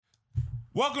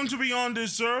Welcome to Beyond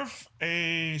This Earth,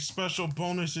 a special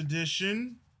bonus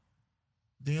edition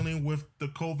dealing with the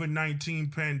COVID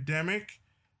 19 pandemic.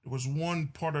 There was one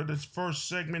part of this first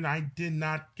segment I did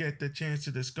not get the chance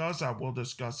to discuss. I will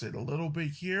discuss it a little bit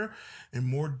here in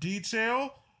more detail.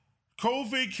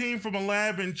 COVID came from a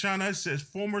lab in China, says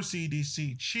former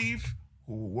CDC chief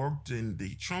who worked in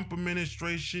the Trump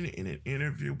administration in an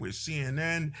interview with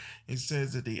CNN. It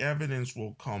says that the evidence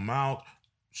will come out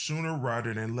sooner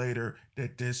rather than later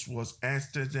that this was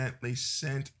accidentally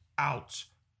sent out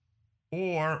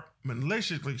or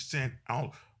maliciously sent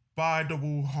out by the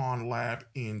Wuhan lab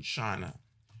in China.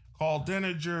 Carl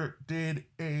Denninger did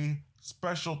a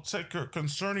special ticker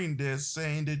concerning this,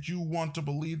 saying that you want to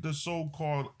believe the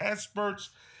so-called experts.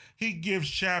 He gives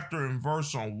chapter and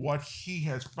verse on what he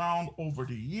has found over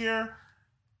the year,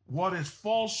 what is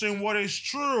false and what is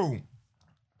true.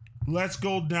 Let's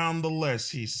go down the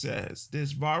list, he says.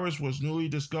 This virus was newly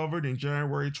discovered in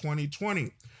January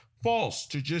 2020. False.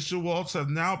 Judicial walls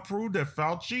have now proved that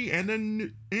Fauci and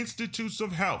the Institutes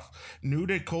of Health knew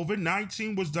that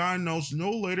COVID-19 was diagnosed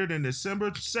no later than December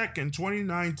 2nd,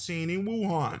 2019 in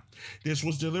Wuhan. This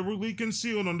was deliberately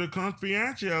concealed under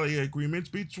confidentiality agreements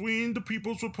between the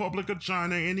People's Republic of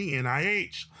China and the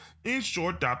NIH. In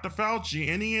short, Dr. Fauci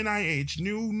and the NIH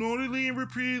knew, knowingly and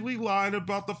repeatedly lied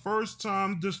about the first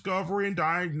time discovery and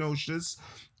diagnosis,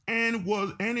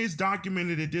 and is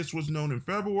documented that this was known in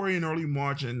February and early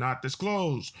March and not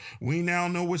disclosed. We now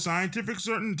know with scientific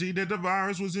certainty that the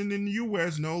virus was in the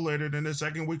U.S. no later than the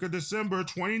second week of December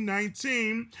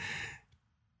 2019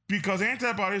 because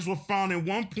antibodies were found in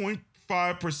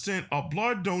 1.5% of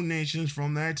blood donations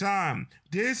from that time.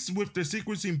 This, with the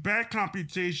sequencing back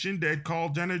computation that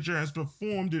Carl Denninger has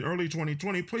performed in early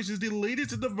 2020, places the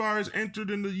latest of the virus entered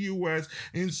in the U.S.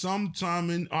 in sometime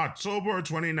in October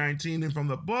 2019, and from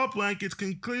the blood blankets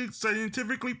can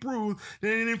scientifically prove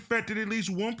that it infected at least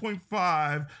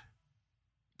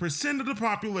 1.5% of the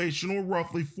population, or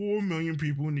roughly 4 million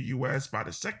people in the U.S. by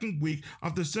the second week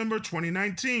of December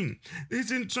 2019.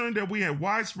 This in turn that we had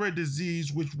widespread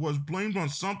disease which was blamed on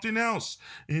something else.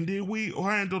 Indeed, we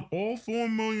handled all 4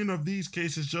 million of these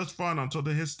cases just fine until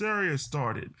the hysteria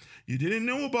started. You didn't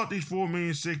know about these 4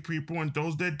 million sick people, and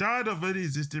those that died of it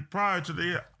existed prior to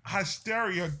the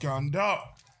hysteria gunned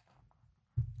up.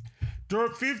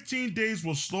 15 days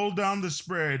will slow down the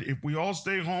spread if we all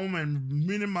stay home and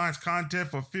minimize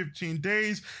contact for 15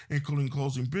 days, including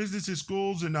closing businesses,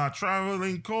 schools, and not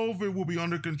traveling. COVID will be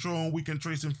under control and we can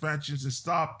trace infections and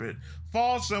stop it.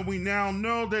 False, and we now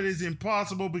know that is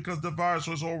impossible because the virus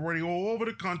was already all over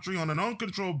the country on an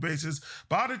uncontrolled basis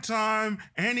by the time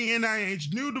any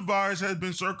NIH knew the virus had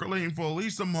been circulating for at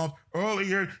least a month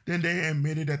earlier than they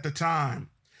admitted at the time.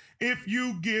 If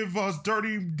you give us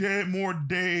 30 more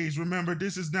days, remember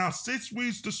this is now 6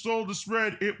 weeks to slow the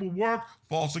spread, it will work.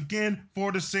 False again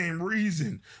for the same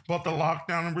reason. But the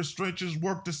lockdown and restrictions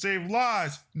work to save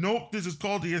lives. Nope, this is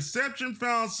called the exception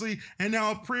fallacy, and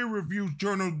now a peer-reviewed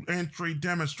journal entry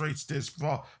demonstrates this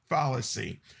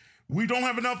fallacy. We don't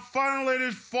have enough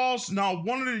ventilators. False. Not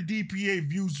one of the DPA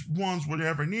views ones were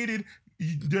ever needed.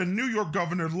 The New York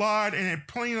governor lied and had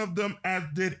plenty of them, as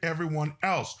did everyone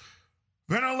else.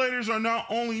 Ventilators are not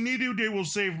only needed, they will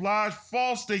save lives.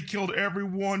 False, they killed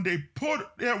everyone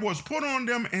that was put on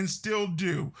them and still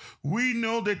do. We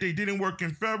know that they didn't work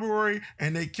in February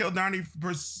and they killed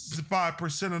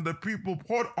 95% of the people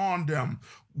put on them.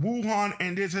 Wuhan,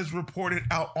 and this has reported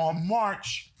out on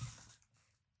March.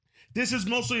 This is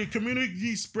mostly a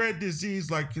community spread disease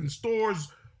like in stores,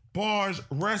 bars,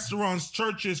 restaurants,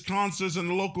 churches, concerts, and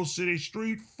the local city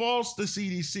street. False, the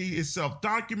CDC itself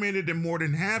documented that more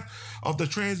than half of the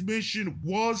transmission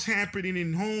was happening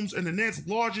in homes, and the next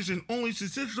largest and only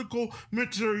statistical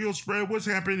material spread was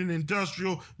happening in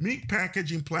industrial, meat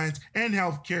packaging plants, and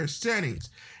healthcare settings.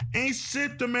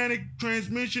 Asymptomatic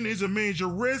transmission is a major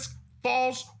risk.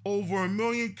 False, over 1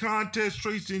 million contacts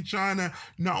traced in China,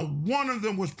 not one of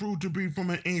them was proved to be from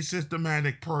an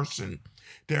asymptomatic person.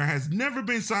 There has never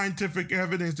been scientific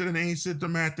evidence that an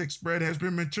asymptomatic spread has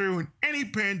been material in any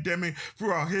pandemic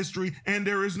throughout history, and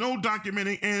there is no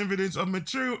documented evidence of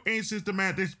material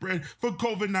asymptomatic spread for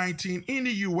COVID-19 in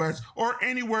the U.S. or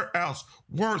anywhere else.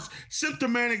 Worse,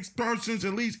 symptomatic persons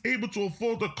at least able to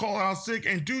afford to call out sick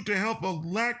and due to health of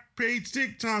lack paid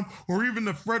sick time or even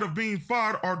the threat of being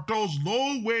fired are those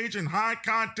low wage and high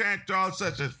contact jobs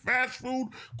such as fast food,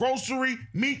 grocery,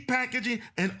 meat packaging,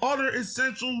 and other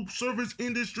essential service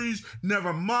industries,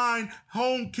 never mind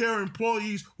home care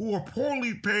employees who are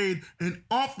poorly paid and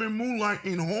often moonlight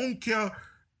in home care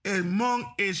among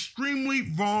extremely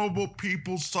vulnerable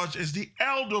people such as the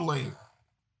elderly.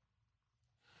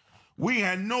 We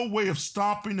had no way of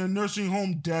stopping the nursing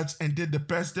home deaths and did the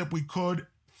best that we could.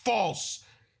 False.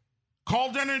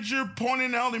 Carl Denninger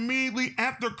pointed out immediately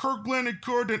after Kirkland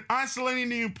occurred that isolating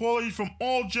the employees from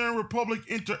all general Republic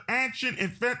interaction,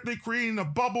 effectively creating a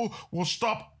bubble, will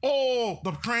stop all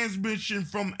the transmission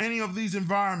from any of these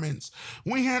environments.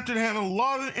 We had to have a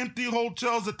lot of empty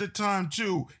hotels at the time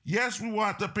too. Yes, we will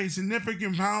have to pay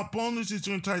significant bonuses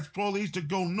to entice employees to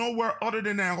go nowhere other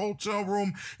than that hotel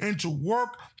room and to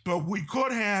work, but we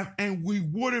could have and we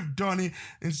would have done it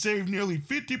and saved nearly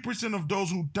 50% of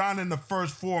those who died in the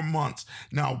first 4 months.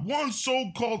 Now, one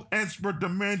so-called expert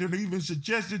demanded or even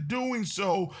suggested doing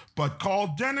so, but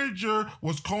Carl Denninger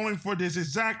was calling for this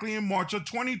exactly in March of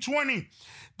 2020.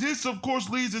 This, of course,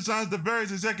 leads aside the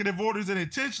various executive orders that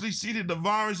intentionally seeded the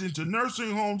virus into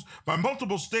nursing homes by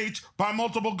multiple states, by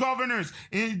multiple governors.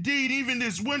 Indeed, even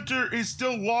this winter is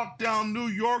still locked down New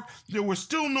York. There was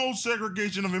still no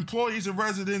segregation of employees and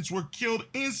residents were killed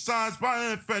inside by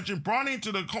an infection brought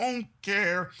into the home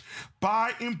care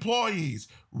by employees.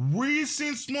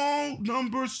 Recent small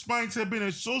number spikes have been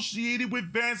associated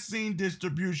with vaccine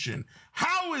distribution.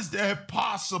 How is that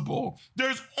possible?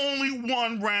 There's only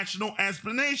one rational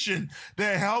explanation. The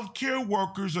healthcare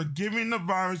workers are giving the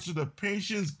virus to the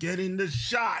patients getting the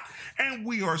shot, and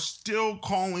we are still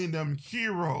calling them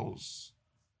heroes.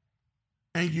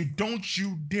 And you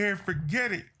dare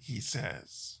forget it, he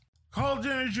says. Carl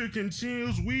Denninger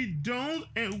continues, we don't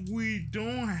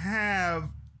have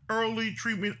early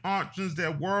treatment options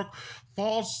that work.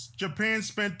 False. Japan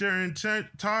spent their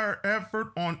entire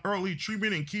effort on early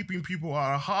treatment and keeping people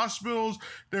out of hospitals.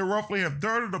 They roughly have a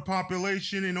third of the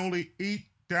population and only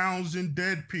 8,000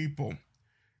 dead people.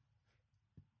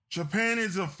 Japan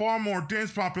is a far more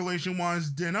dense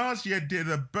population-wise than us, yet did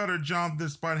a better job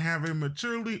despite having a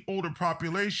materially older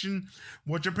population.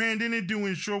 What Japan didn't do,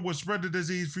 in short, was spread the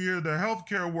disease via the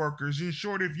healthcare workers. In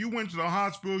short, if you went to the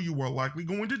hospital, you were likely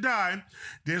going to die.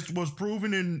 This was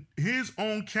proven in his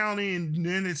own county in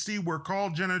Tennessee, where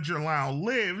Carl Denninger now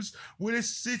lives, with a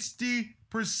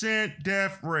 60%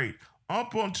 death rate.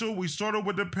 Up until we started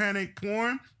with the panic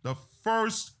porn, the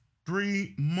first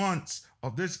 3 months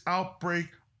of this outbreak,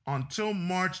 until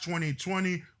March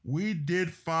 2020, we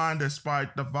did fine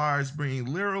despite the virus being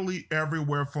literally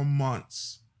everywhere for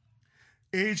months.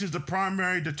 Age is the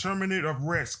primary determinant of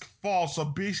risk. False.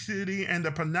 Obesity and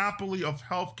the panoply of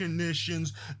health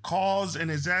conditions caused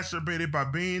and exacerbated by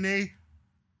being a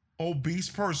obese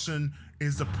person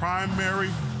is the primary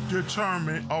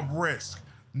determinant of risk.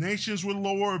 Nations with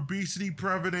lower obesity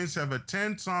prevalence have a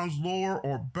 10 times lower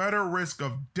or better risk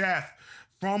of death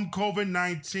from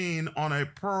COVID-19 on a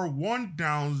per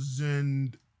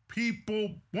 100,000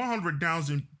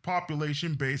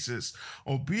 population basis.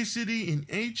 Obesity in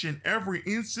each and every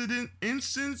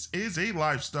instance is a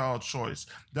lifestyle choice.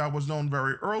 That was known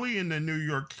very early in the New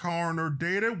York coroner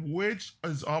data, which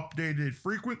is updated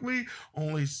frequently.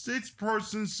 Only 6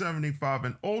 persons 75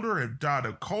 and older have died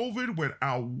of COVID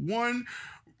without one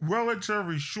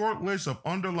relatively short list of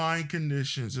underlying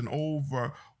conditions, and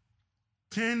over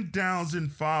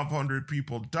 10,500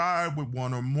 people died with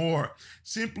one or more.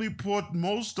 Simply put,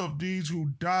 most of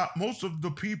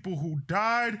the people who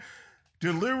died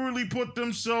deliberately put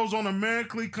themselves on a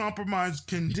medically compromised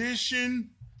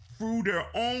condition through their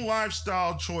own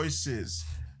lifestyle choices.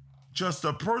 Just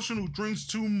a person who drinks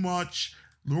too much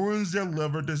ruins their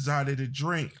liver decided to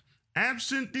drink.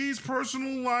 Absent these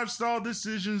personal lifestyle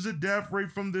decisions, the death rate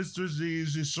from this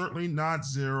disease is certainly not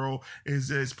zero.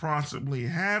 It is possibly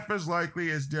half as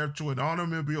likely as death to an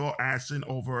automobile accident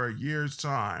over a year's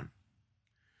time.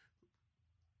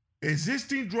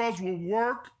 Existing drugs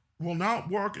will not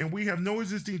work, and we have no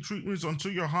existing treatments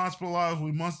until you're hospitalized.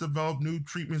 We must develop new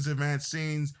treatments and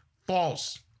vaccines.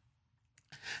 False.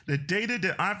 The data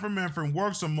that ivermectin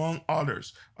works among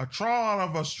others. A trial out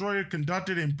of Australia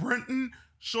conducted in Britain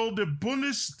showed that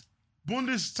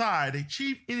Bundestide, a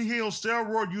cheap inhaled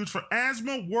steroid used for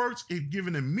asthma, works if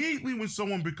given immediately when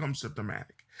someone becomes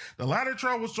symptomatic. The latter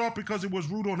trial was dropped because it was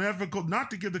ruled unethical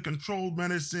not to give the controlled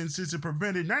medicine since it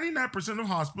prevented 99% of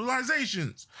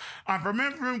hospitalizations.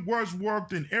 Ivermectin was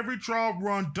worked in every trial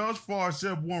run thus far,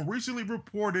 except one recently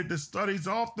reported the study's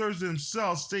authors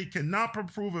themselves state cannot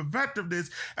prove effectiveness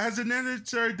as the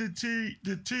necessary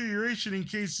deterioration in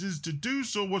cases to do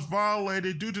so was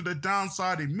violated due to the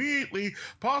downside immediately,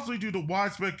 possibly due to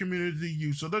widespread community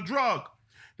use of the drug.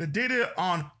 The data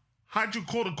on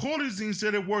Hydrocortisone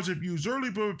said it works if used early,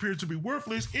 but appears to be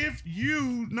worthless if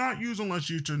you not used unless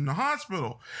you're in the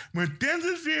hospital.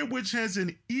 Remdesivir, which has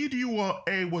an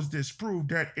EUA, was disproved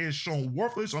that is shown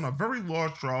worthless on a very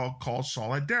large trial called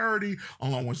Solidarity,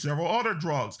 along with several other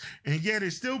drugs, and yet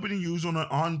it's still being used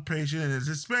on patient and is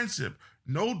expensive.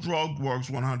 No drug works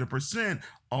 100%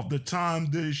 of the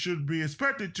time that it should be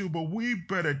expected to, but we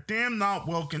better damn not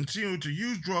well continue to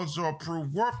use drugs that are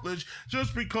proved worthless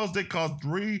just because they cost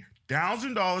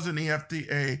 $3,000 and the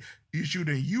FDA issued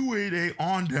a UAA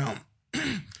on them.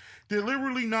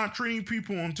 Deliberately not treating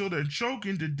people until they're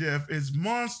choking to death is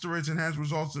monstrous and has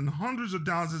resulted in hundreds of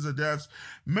thousands of deaths.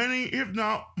 Many, if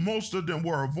not most of them,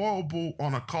 were avoidable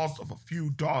on a cost of a few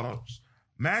dollars.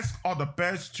 Masks are the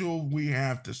best tool we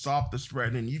have to stop the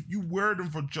spread, and if you wear them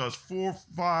for just 4,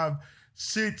 5,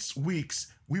 6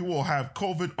 weeks, we will have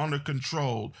COVID under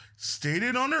control.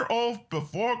 Stated under oath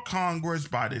before Congress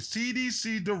by the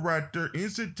CDC director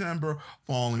in September,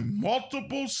 following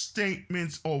multiple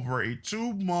statements over a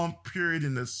 2-month period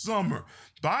in the summer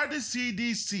by the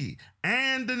CDC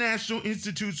and the National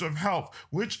Institutes of Health,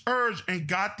 which urged and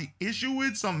got the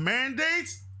issuance of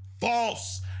mandates?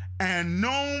 False. And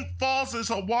known false as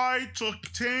Hawaii took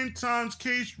 10 times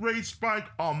case rate spike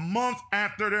a month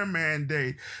after their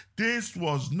mandate. This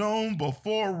was known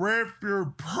before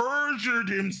Redfield perjured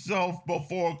himself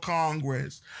before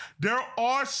Congress. There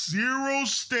are 0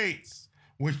 states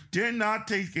which did not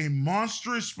take a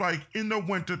monstrous spike in the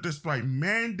winter despite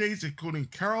mandates, including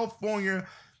California,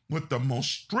 with the most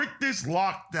strictest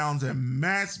lockdowns and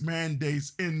mass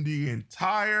mandates in the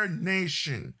entire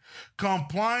nation.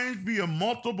 Compliance via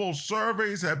multiple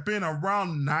surveys have been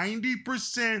around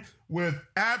 90%, with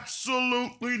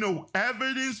absolutely no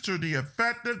evidence to the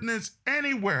effectiveness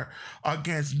anywhere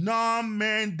against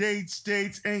non-mandate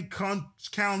states and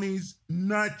counties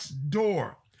next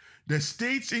door. The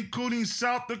states, including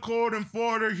South Dakota and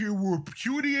Florida, who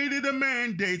repudiated the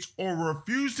mandates or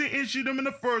refused to issue them in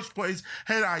the first place,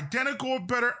 had identical or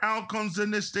better outcomes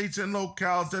than the states and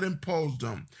locales that imposed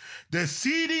them. The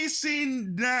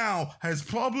CDC now has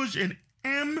published an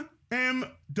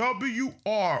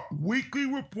MMWR weekly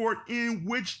report in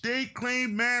which they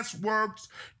claim mass works.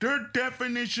 Their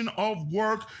definition of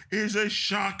work is a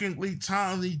shockingly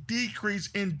tiny decrease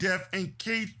in death and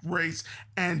case rates,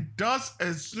 and thus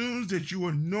assumes that you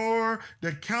ignore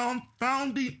the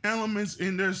confounding elements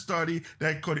in their study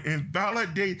that could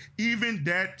invalidate even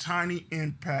that tiny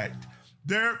impact.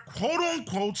 Their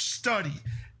quote-unquote study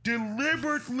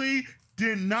deliberately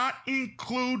did not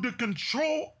include the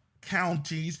control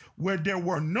counties where there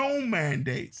were no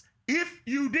mandates. If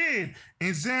you did,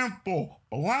 example,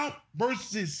 Blount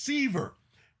versus Seaver,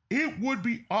 it would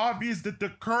be obvious that the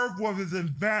curve was in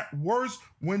fact worse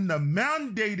when the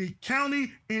mandated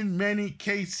county in many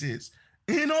cases.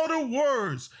 In other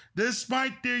words,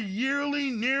 despite their yearly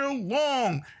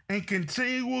near-long and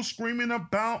continual screaming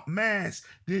about masks,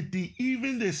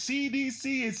 even the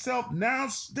CDC itself now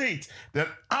states that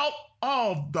out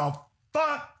of the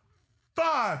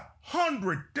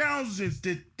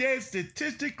 500,000 dead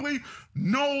statistically,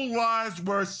 no lives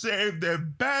were saved.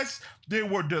 At best, they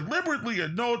were deliberately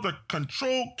ignored the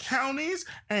control counties,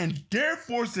 and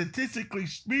therefore, statistically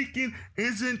speaking,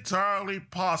 is entirely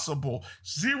possible.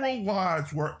 0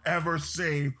 lives were ever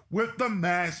saved with the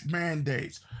mask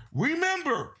mandates.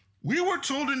 Remember, we were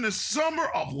told in the summer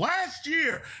of last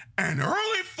year and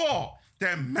early fall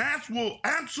that masks will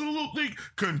absolutely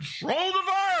control the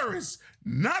virus,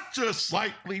 not just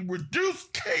slightly reduce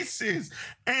cases.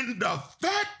 And the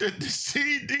fact that the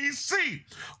CDC,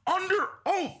 under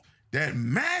oath, that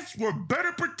masks were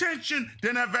better protection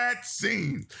than a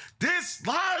vaccine. This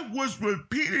lie was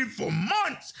repeated for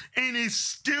months and is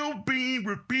still being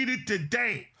repeated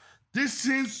today. This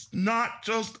is not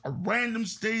just a random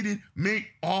statement made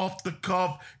off the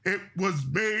cuff. It was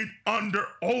made under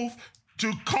oath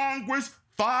to Congress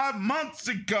 5 months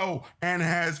ago and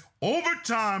has over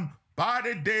time by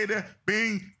the data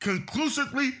being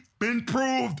conclusively been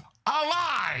proved a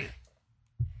lie.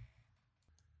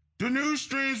 The new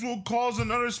strains will cause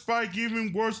another spike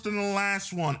even worse than the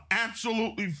last one.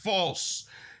 Absolutely false.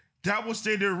 That was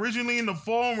stated originally in the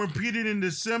fall and repeated in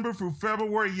December through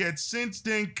February, yet since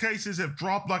then cases have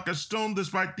dropped like a stone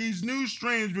despite these new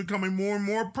strains becoming more and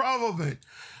more prevalent.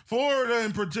 Florida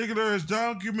in particular has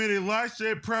documented last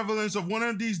year prevalence of one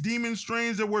of these demon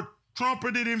strains that were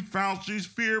trumpeted in Fauci's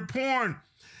fear porn.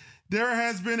 There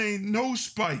has been a no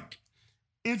spike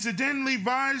Incidentally,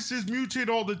 viruses mutate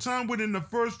all the time. Within the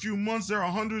first few months, there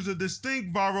are hundreds of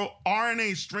distinct viral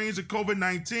RNA strains of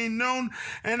COVID-19 known,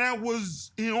 and that was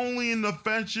only in the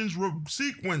infections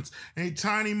sequence, a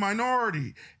tiny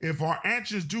minority. If our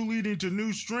actions do lead into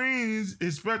new strains,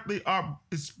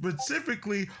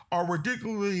 specifically our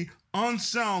ridiculously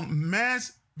unsound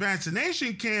mass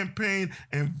vaccination campaign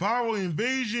and viral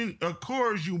invasion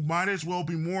occurs, you might as well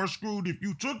be more screwed if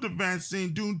you took the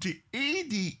vaccine due to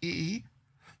EDE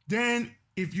than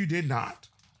if you did not.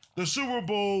 The Super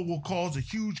Bowl will cause a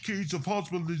huge case of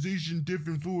hospitalization, death,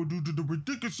 and fluid due to the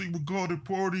ridiculously regarded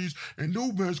parties and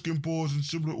no masking balls and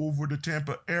similar over the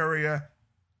Tampa area.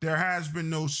 There has been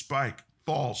no spike.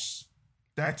 False.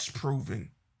 That's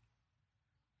proven.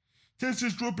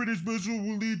 Texas trumpet's missile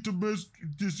will lead to mass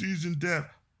disease and death.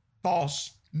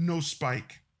 False. No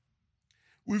spike.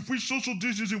 With free social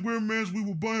distance and wear masks, we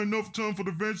will buy enough time for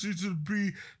the vaccines to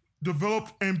be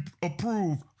developed and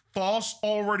approved. False,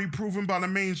 already proven by the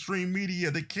mainstream media.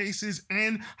 The cases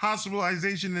and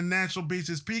hospitalization in national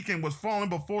basis peaking was falling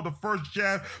before the first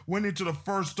jab went into the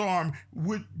first arm.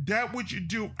 That which you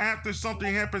do after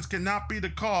something happens cannot be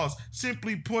the cause.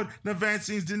 Simply put, the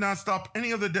vaccines did not stop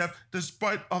any of the death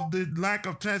despite of the lack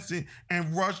of testing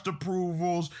and rushed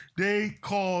approvals. They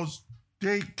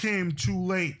came too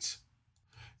late.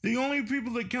 The only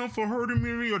people that count for herd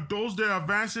immunity are those that are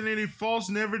vaccinated. False.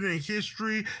 Never in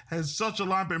history has such a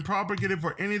lot been propagated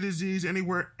for any disease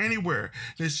anywhere.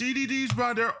 The CDC,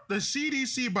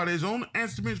 by their own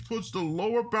estimates, puts the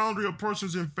lower boundary of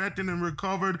persons infected and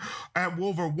recovered at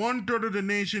over 1/3 of the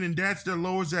nation, and that's their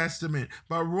lowest estimate.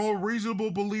 By more reasonable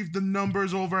belief, the number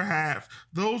is over half.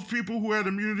 Those people who had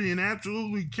immunity and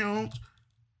absolutely count.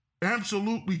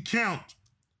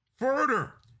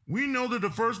 Further, we know that the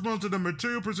first months of the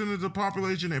material percentage of the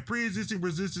population had pre-existing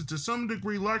resistance to some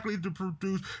degree, likely to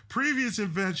produce previous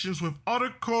infections with other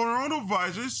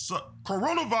coronaviruses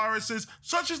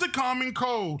such as the common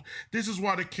cold. This is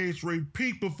why the case rate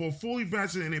peaked before fully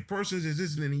vaccinated persons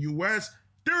existed in the U.S.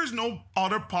 There is no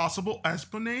other possible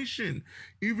explanation.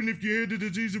 Even if you had the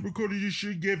disease and recorded, you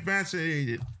should get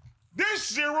vaccinated. There's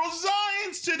zero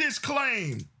science to this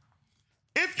claim.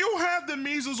 If you have the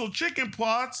measles or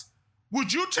chickenpox,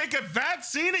 would you take a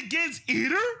vaccine against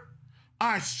either?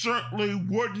 I certainly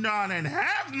would not and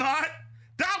have not.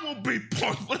 That would be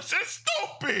pointless and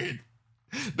stupid.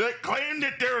 The claim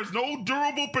that there is no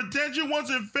durable protection once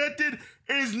infected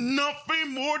is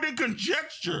nothing more than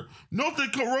conjecture. Note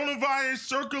that coronavirus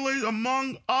circulates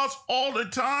among us all the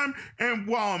time, and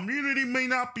while immunity may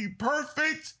not be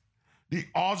perfect, the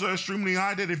odds are extremely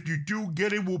high that if you do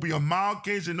get it, will be a mild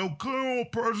case and no clear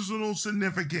personal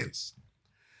significance.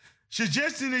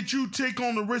 Suggesting that you take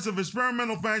on the risk of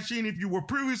experimental vaccine if you were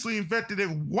previously infected is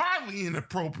wildly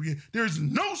inappropriate. There's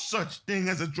no such thing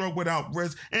as a drug without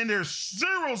risk, and there's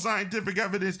zero scientific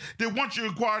evidence that once you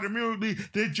acquire immunity,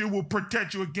 that you will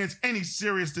protect you against any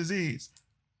serious disease.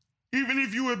 Even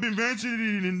if you have been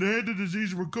vaccinated and had the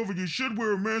disease and recovered, you should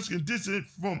wear a mask and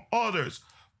distance from others.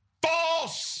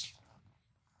 False!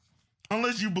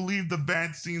 Unless you believe the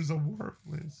vaccines are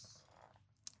worthless.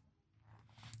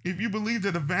 If you believe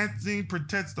that a vaccine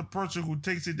protects the person who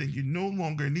takes it, then you no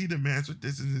longer need a mask or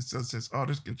distance, such as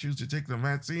others can choose to take the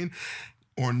vaccine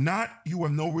or not. You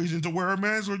have no reason to wear a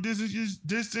mask or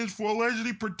distance for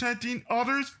allegedly protecting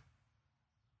others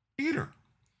either.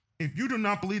 If you do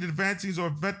not believe that vaccines are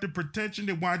effective protection,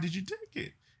 then why did you take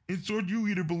it? And so you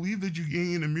either believe that you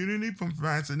gain immunity from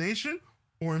vaccination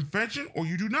or infection, or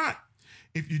you do not.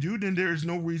 If you do, then there is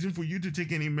no reason for you to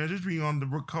take any measures beyond the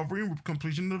recovery and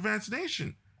completion of the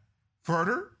vaccination.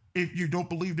 Further, if you don't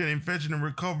believe that infection and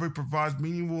recovery provides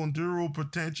meaningful and durable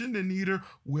protection, then neither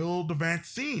will the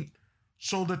vaccine.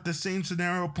 So that the same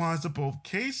scenario applies to both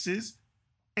cases.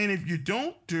 And if you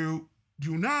do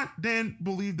not then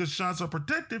believe the shots are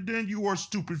protective, then you are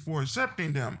stupid for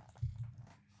accepting them.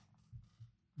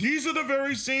 These are the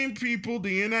very same people,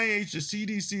 the NIH, the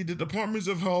CDC, the Departments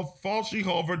of Health, Fauci,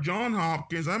 Harvard, Johns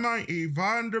Hopkins, MIT,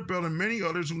 Vanderbilt, and many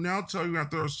others who now tell you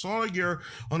after a solid year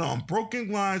on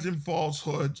unbroken lies and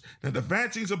falsehoods that the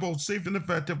vaccines are both safe and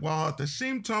effective, while at the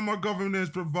same time our government has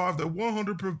provided a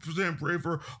 100%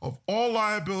 waiver of all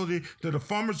liability to the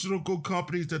pharmaceutical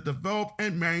companies that develop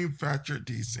and manufacture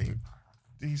these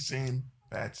same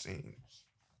vaccines.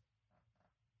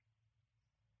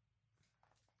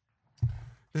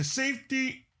 The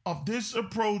safety of this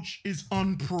approach is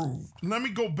unproved. Let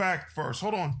me go back first.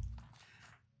 Hold on.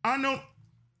 I know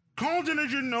Collins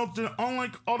Energy notes that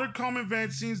unlike other common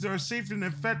vaccines that are safe and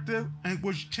effective and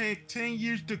which take 10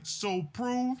 years to so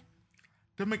prove,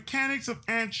 the mechanics of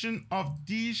action of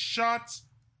these shots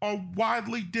are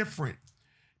widely different.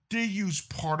 They use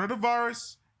part of the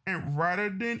virus, and rather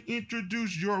than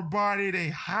introduce your body, they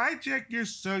hijack your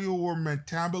cellular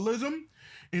metabolism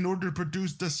in order to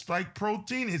produce the spike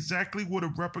protein, exactly what a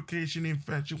replication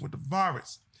infection with the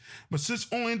virus. But since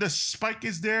only the spike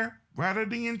is there, rather than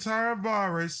the entire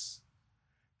virus,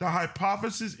 the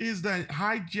hypothesis is that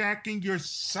hijacking your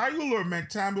cellular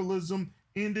metabolism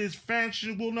in this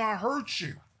fashion will not hurt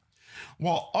you.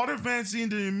 While other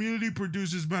vaccines, the immunity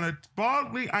produces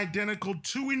metabolically identical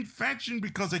to infection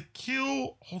because a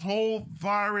kill whole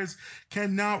virus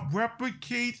cannot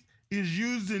replicate is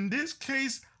used in this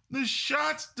case. The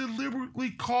shots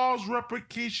deliberately cause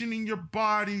replication in your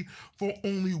body for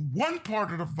only one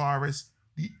part of the virus,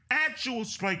 the actual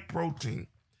spike protein.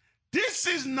 This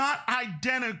is not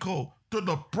identical to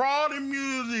the broad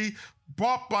immunity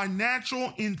brought by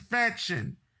natural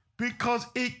infection because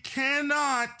it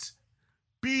cannot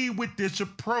be with this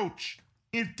approach.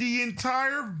 If the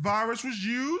entire virus was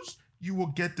used, you will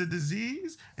get the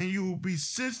disease and you will be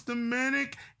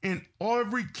systematic in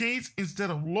every case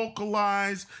instead of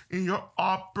localized in your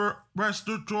upper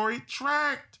respiratory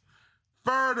tract.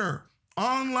 Further,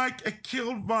 unlike a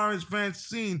killed virus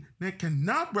vaccine that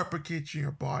cannot replicate in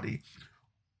your body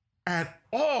at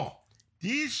all,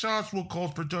 these shots will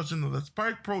cause production of the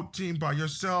spike protein by your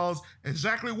cells,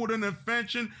 exactly what an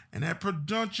infection, and that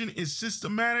production is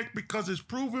systematic because it's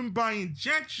proven by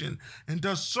injection and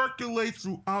does circulate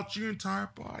throughout your entire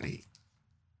body.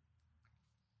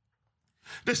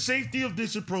 The safety of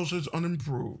this approach is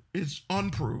unproved,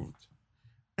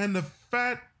 and the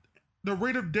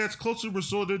rate of deaths closely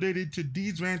associated to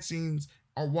these vaccines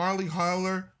are wildly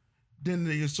higher than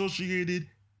the associated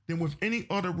than with any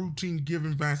other routine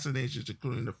given vaccinations,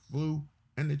 including the flu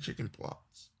and the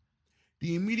chickenpox.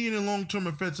 The immediate and long-term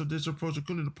effects of this approach,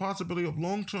 including the possibility of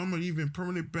long-term or even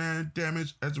permanent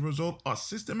damage as a result of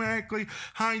systematically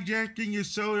hijacking your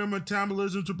cellular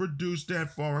metabolism to produce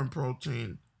that foreign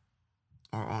protein,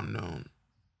 are unknown.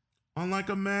 Unlike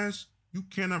a mask, you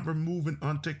cannot remove and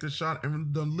untake the shot,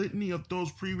 and the litany of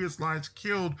those previous lives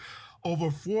killed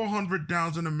over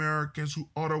 400,000 Americans who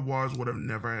otherwise would have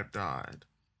never have died.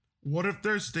 What if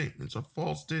their statements are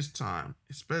false this time,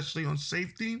 especially on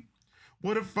safety?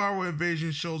 What if viral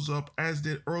invasion shows up as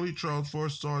did early trials for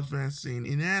a SARS vaccine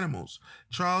in animals,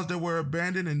 trials that were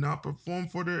abandoned and not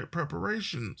performed for their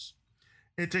preparations?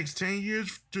 It takes 10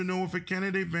 years to know if a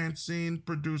candidate vaccine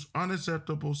produced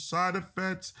unacceptable side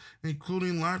effects,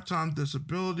 including lifetime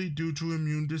disability due to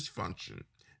immune dysfunction.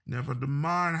 Never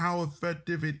mind how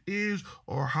effective it is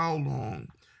or how long.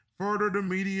 Further, the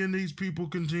media and these people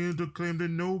continue to claim that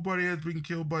nobody has been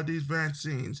killed by these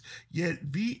vaccines.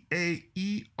 Yet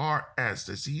VAERS,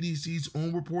 the CDC's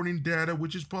own reporting data,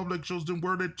 which is public, shows there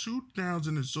were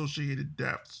 2,000 associated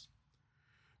deaths.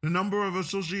 The number of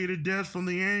associated deaths from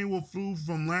the annual flu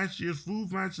from last year's flu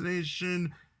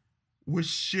vaccination, which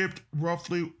shipped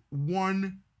roughly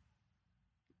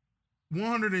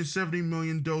 170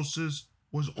 million doses,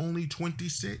 was only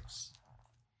 26.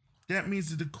 That means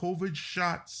that the COVID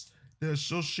shots that are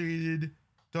associated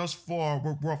thus far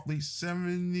were roughly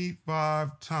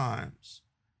 75 times.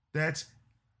 That's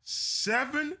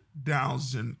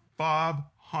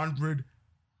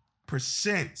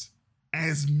 7,500%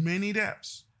 as many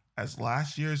deaths as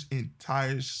last year's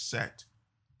entire set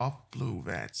of flu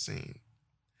vaccine.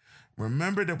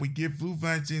 Remember that we give flu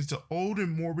vaccines to old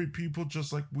and morbid people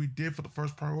just like we did for the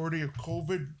first priority of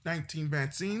COVID-19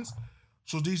 vaccines.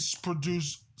 So these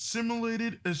produce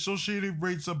simulated associated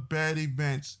rates of bad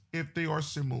events if they are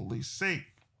similarly safe.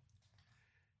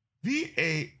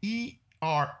 VAERS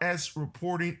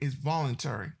reporting is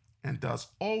voluntary and thus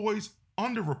always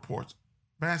underreports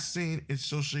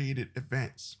vaccine-associated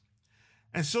events.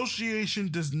 Association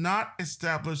does not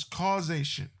establish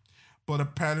causation, but a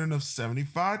pattern of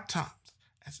 75 times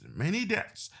as many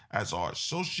deaths as are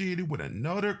associated with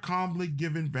another commonly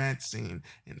given vaccine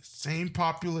in the same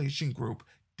population group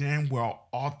damn well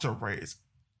ought to raise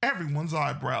everyone's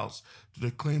eyebrows to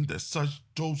the claim that such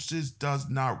doses does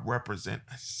not represent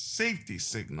a safety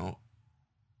signal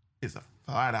is a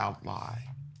flat-out lie.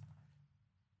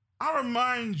 I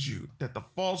remind you that the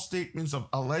false statements of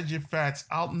alleged facts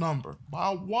outnumber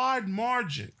by a wide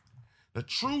margin the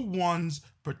true ones,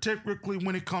 particularly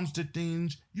when it comes to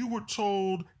things you were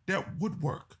told that would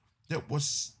work, that would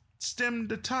stem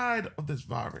the tide of this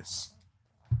virus.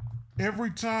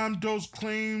 Every time those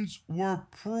claims were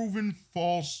proven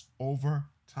false over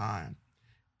time.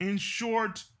 In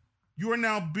short, you are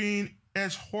now being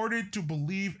exhorted to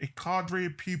believe a cadre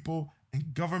of people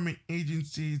and government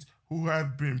agencies who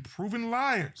have been proven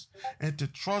liars and to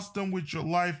trust them with your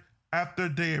life after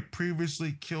they had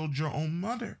previously killed your own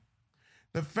mother.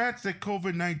 The fact that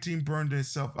COVID-19 burned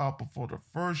itself out before the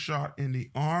first shot in the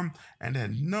arm and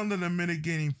that none of the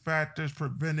mitigating factors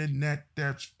prevented net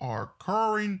deaths are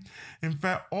occurring. In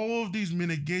fact, all of these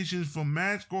mitigations from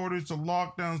mask orders to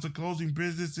lockdowns to closing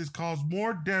businesses caused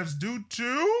more deaths due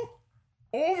to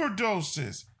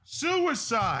overdoses,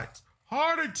 suicides,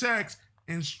 heart attacks,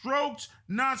 and strokes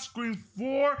not screened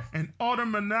for and other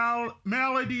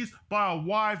maladies by a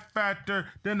wide factor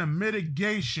than the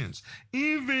mitigations.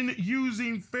 Even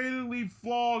using fatally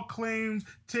flawed claims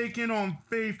taken on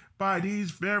faith by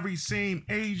these very same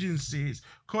agencies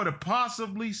could have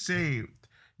possibly saved.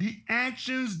 The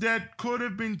actions that could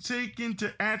have been taken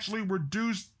to actually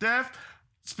reduce death,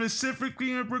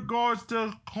 specifically in regards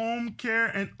to home care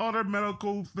and other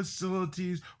medical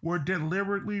facilities, were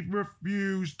deliberately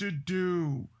refused to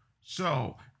do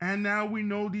so. And now we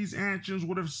know these actions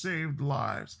would have saved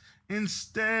lives.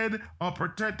 Instead of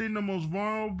protecting the most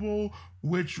vulnerable,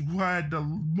 which had the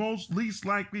most least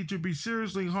likely to be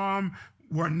seriously harmed,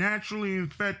 were naturally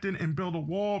infected and build a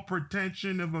wall of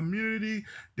protection of immunity,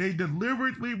 they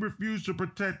deliberately refused to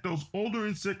protect those older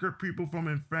and sicker people from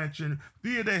infection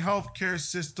via the healthcare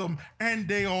system, and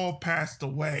they all passed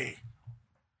away.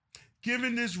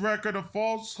 Given this record of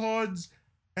falsehoods,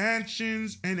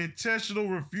 actions, and intentional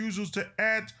refusals to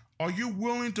act, are you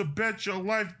willing to bet your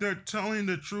life they're telling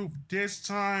the truth this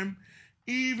time?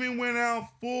 Even without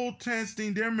full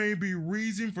testing, there may be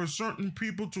reason for certain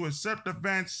people to accept the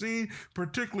vaccine,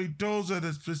 particularly those that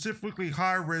are specifically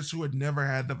high risk who had never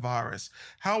had the virus.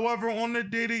 However, on the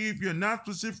data, if you're not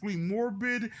specifically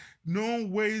morbid,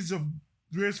 known ways of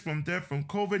risk from death from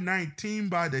COVID-19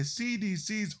 by the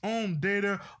CDC's own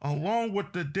data, along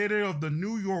with the data of the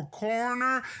New York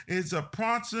coroner, is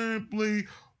approximately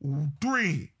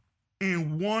 3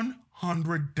 in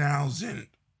 100,000.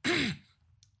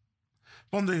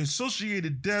 From the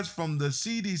associated deaths from the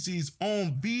CDC's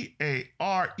own VARES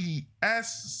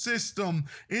system,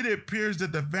 it appears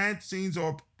that the vaccines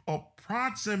are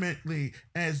approximately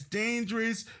as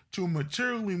dangerous to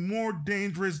materially more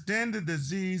dangerous than the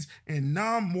disease in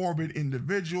non-morbid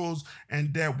individuals,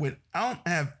 and that without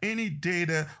have any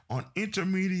data on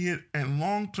intermediate and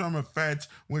long-term effects,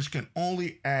 which can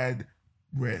only add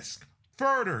risk.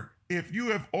 Further, if you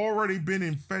have already been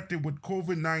infected with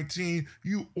COVID-19,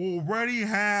 you already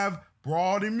have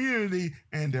broad immunity,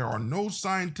 and there are no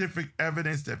scientific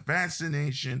evidence that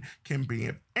vaccination can be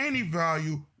of any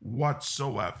value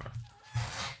whatsoever.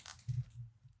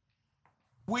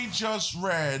 We just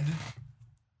read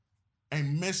a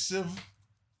missive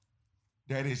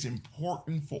that is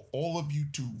important for all of you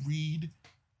to read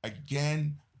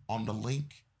again on the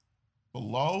link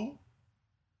below.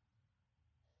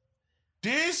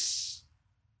 This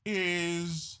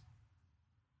is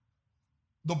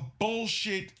the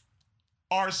bullshit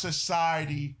our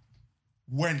society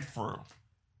went through.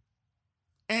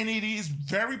 And it is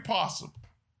very possible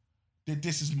that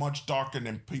this is much darker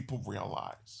than people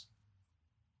realize.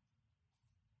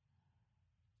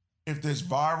 If this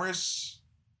virus,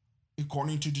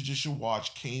 according to Judicial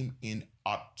Watch, came in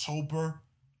October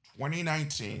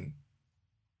 2019,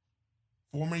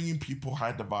 4 million people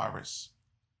had the virus,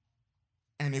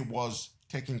 and it was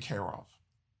taken care of.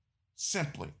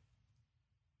 Simply.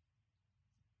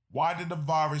 Why did the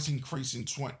virus increase in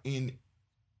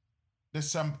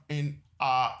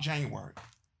January?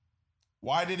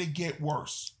 Why did it get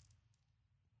worse?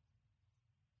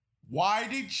 Why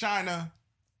did China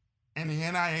and the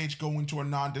NIH go into a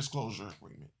non-disclosure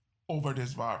agreement over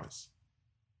this virus?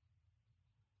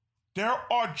 There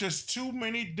are just too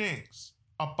many things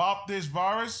about this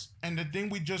virus, and the thing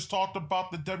we just talked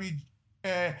about, the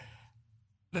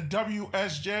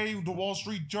WSJ, the Wall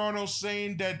Street Journal,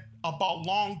 saying that about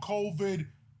long COVID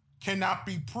cannot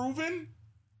be proven.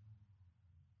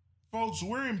 Folks,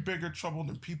 we're in bigger trouble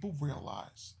than people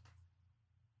realize.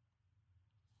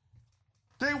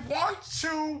 They want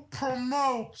to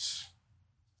promote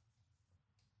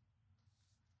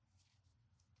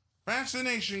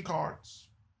vaccination cards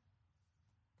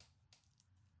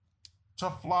to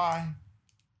fly,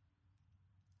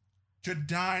 to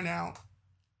dine out,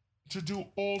 to do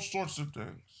all sorts of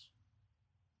things.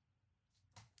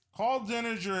 Carl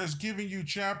Denninger is giving you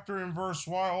chapter and verse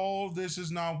why all of this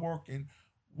is not working.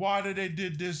 Why did they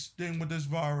did this thing with this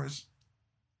virus?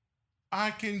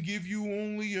 I can give you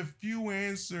only a few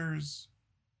answers.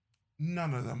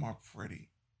 None of them are pretty.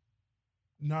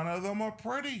 None of them are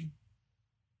pretty.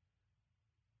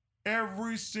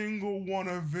 Every single one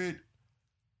of it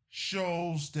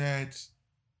shows that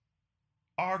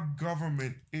our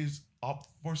government is up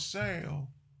for sale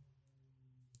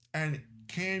and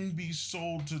can be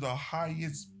sold to the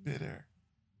highest bidder.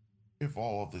 if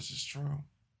all of this is true.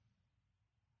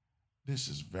 This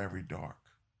is very dark.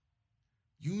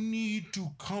 You need to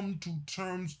come to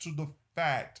terms to the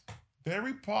fact,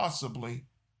 very possibly,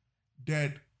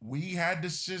 that we had the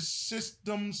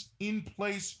systems in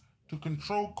place to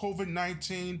control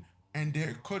COVID-19, and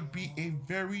there could be a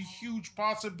very huge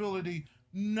possibility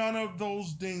none of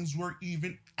those things were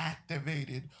even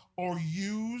activated or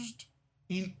used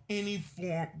in any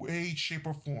form, way, shape,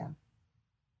 or form.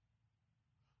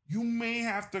 You may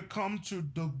have to come to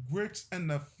the grips and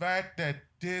the fact that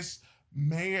this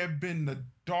may have been the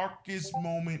darkest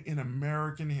moment in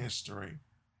American history.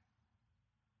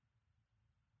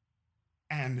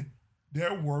 And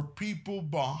there were people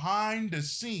behind the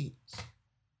scenes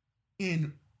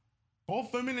in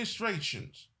both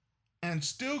administrations and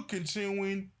still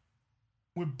continuing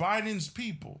with Biden's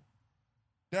people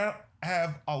that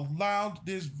have allowed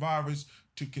this virus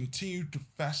to continue to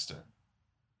fester.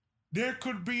 There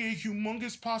could be a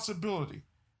humongous possibility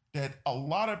that a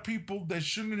lot of people that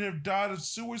shouldn't have died of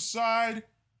suicide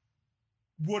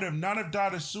would have not have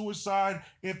died of suicide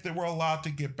if they were allowed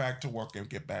to get back to work and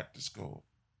get back to school.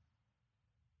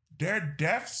 Their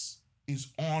deaths is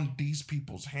on these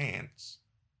people's hands.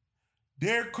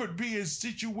 There could be a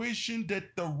situation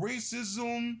that the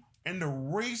racism and the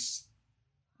race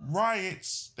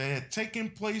riots that had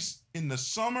taken place in the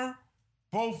summer,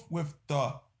 both with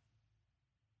the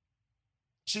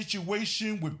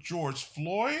situation with George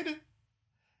Floyd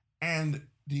and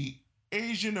the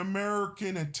Asian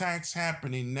American attacks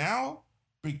happening now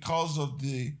because of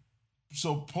the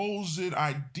supposed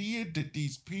idea that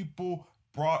these people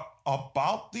brought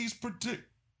about these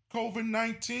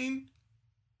COVID-19.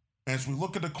 As we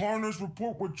look at the coroner's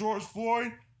report where George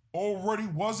Floyd already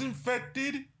was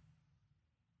infected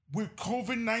with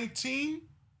COVID-19,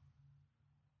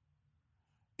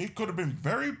 it could have been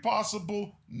very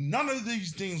possible none of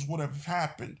these things would have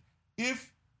happened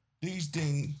if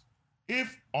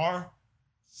our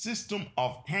system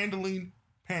of handling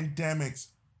pandemics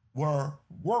were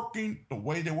working the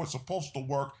way they were supposed to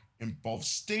work in both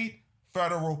state,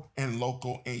 federal, and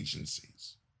local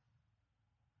agencies.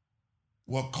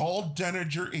 What Carl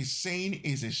Denninger is saying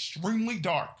is extremely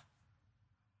dark.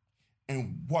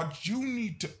 And what you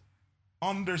need to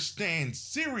understand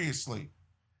seriously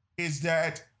is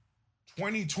that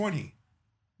 2020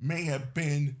 may have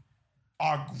been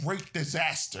a great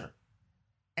disaster.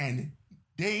 And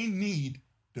they need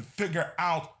to figure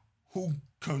out who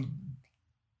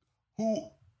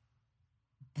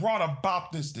brought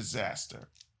about this disaster.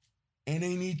 And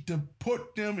they need to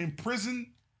put them in prison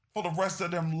for the rest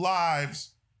of their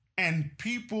lives, and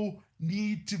people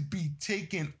need to be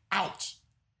taken out.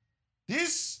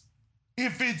 This,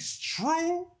 if it's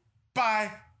true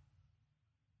by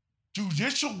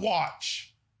Judicial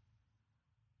Watch,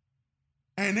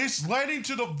 and it's leading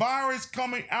to the virus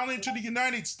coming out into the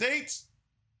United States,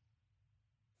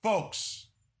 folks,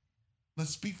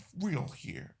 let's be real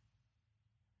here.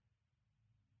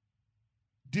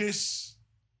 This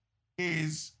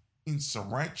is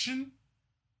insurrection.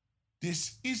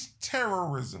 This is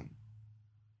terrorism.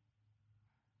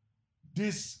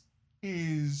 This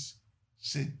is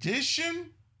sedition.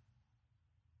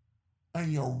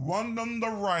 And you're running the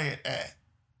riot act.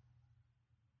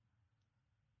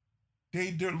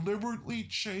 They deliberately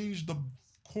changed the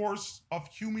course of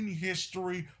human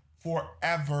history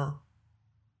forever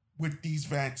with these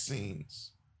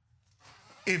vaccines.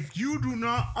 If you do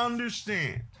not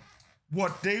understand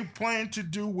what they plan to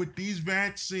do with these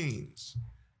vaccines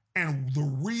and the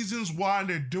reasons why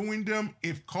they're doing them,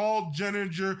 if Carl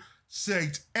Denninger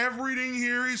says everything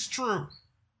here is true,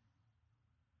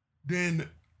 then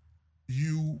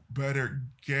you better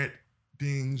get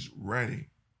things ready.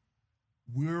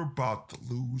 We're about to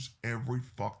lose every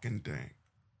fucking thing.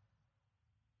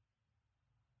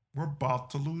 We're about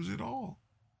to lose it all.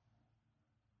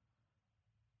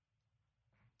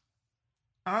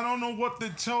 I don't know what to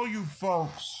tell you,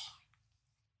 folks.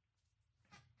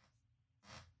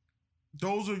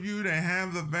 Those of you that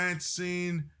have the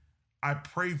vaccine, I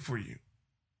pray for you.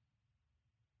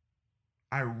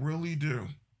 I really do.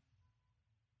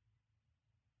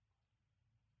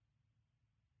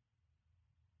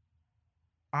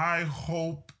 I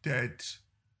hope that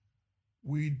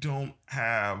we don't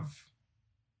have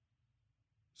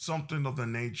something of the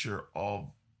nature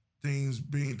of things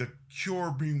being, the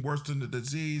cure being worse than the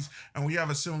disease, and we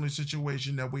have a similar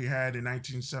situation that we had in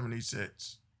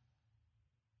 1976.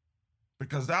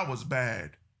 Because that was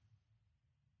bad.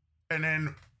 And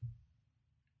then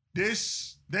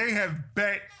they have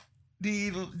bet,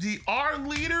 our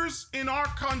leaders in our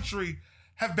country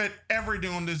have bet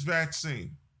everything on this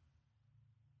vaccine.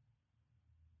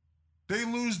 They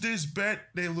lose this bet,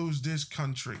 they lose this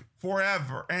country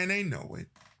forever, and they know it.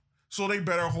 So they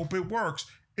better hope it works.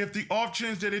 If the off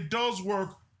chance that it does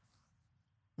work,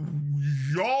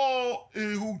 y'all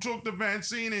who took the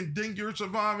vaccine and think you're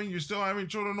surviving, you're still having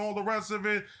children, all the rest of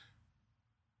it.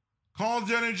 Carl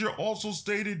Denninger also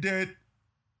stated that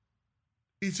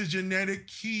it's a genetic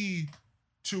key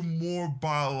to more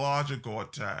biological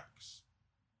attacks.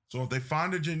 So if they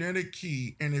find a genetic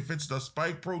key, and if it's the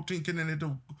spike protein connected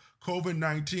to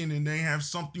COVID-19 and they have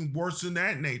something worse in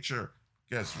that nature,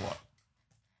 guess what?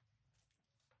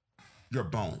 You're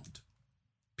boned.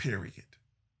 Period.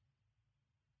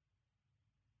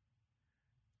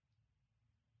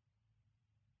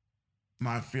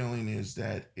 My feeling is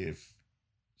that if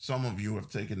some of you have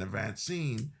taken the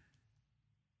vaccine,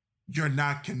 you're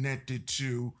not connected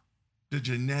to the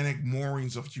genetic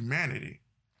moorings of humanity.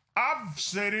 I've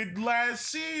said it last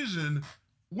season.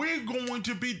 We're going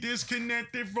to be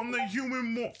disconnected from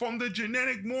the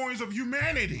genetic moorings of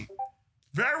humanity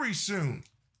very soon.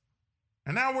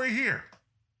 And now we're here.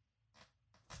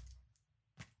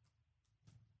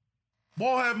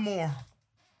 We'll have more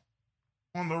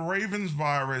on the Ravens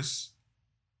virus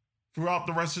throughout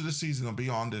the rest of the season of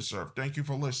Beyond This Earth. Thank you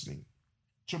for listening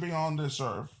to Beyond This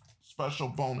Earth, special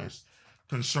bonus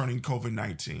concerning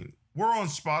COVID-19. We're on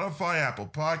Spotify, Apple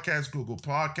Podcasts, Google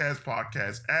Podcasts,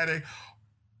 Podcast Addict,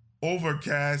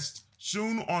 Overcast,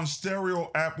 soon on Stereo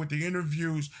app with the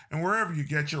interviews, and wherever you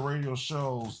get your radio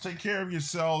shows. Take care of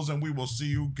yourselves, and we will see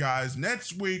you guys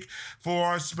next week for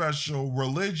our special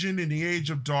Religion in the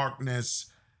Age of Darkness.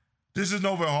 This is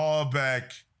Nova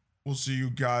Hallback. We'll see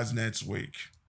you guys next week.